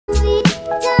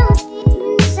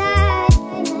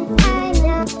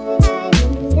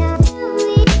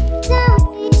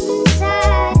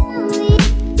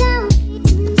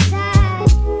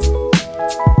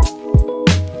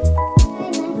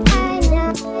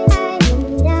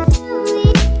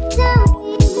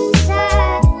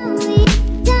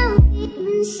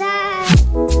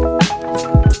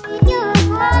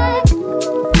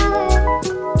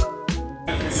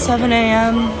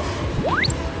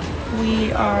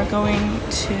are going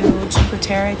to CINQUE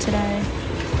TERRE today,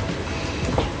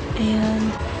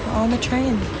 and we're on the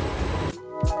train.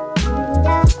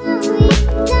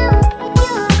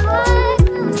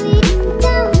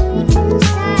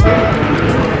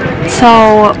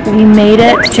 So we made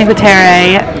it to CINQUE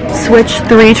TERRE, switched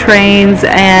 3 trains,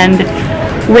 and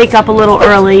wake up a little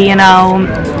early, you know,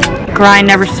 grind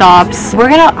never stops. We're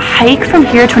gonna hike from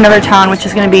here to another town, which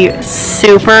is gonna be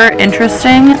super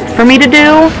interesting for me to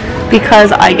do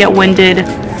because I get winded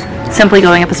simply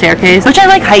going up a staircase, which I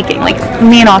like hiking. Like,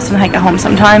 me and Austin hike at home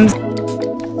sometimes.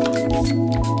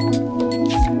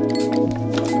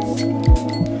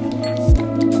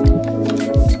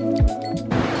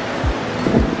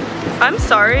 I'm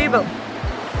sorry, but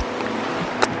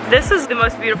this is the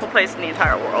most beautiful place in the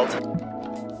entire world.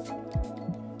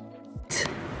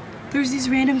 There's these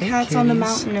random cats on the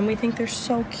mountain and we think they're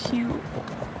so cute.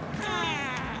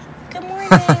 Good morning.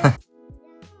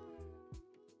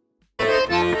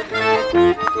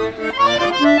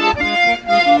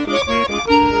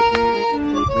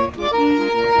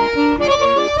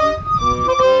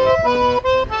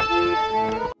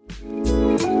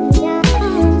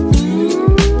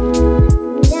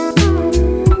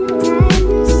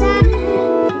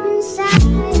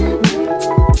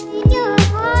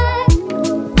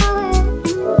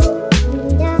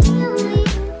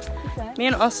 Me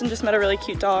and Austin just met a really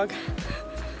cute dog.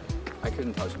 I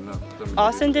couldn't touch him, no.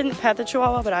 Austin didn't pet the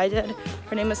Chihuahua, but I did.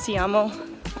 Her name was Siamo.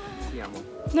 Siamo.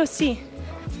 No, I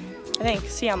think.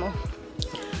 Siamo.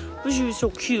 She was so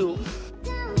cute.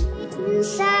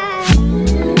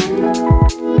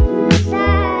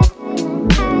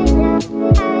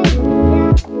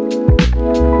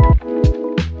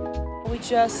 We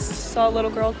just saw a little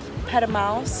girl pet a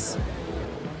mouse.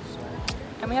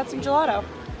 And we had some gelato.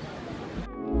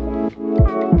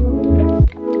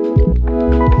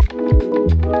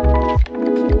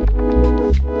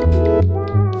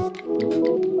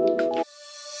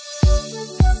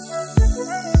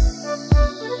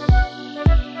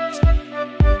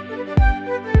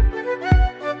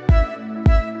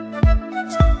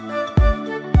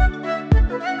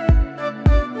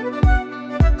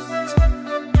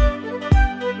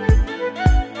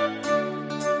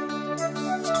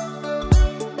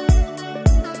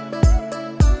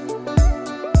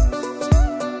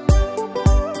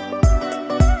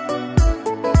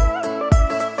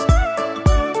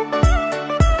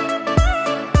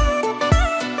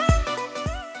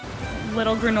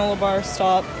 Little granola bar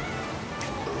stop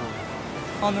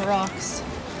on the rocks.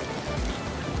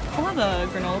 I love a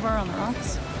granola bar on the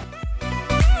rocks.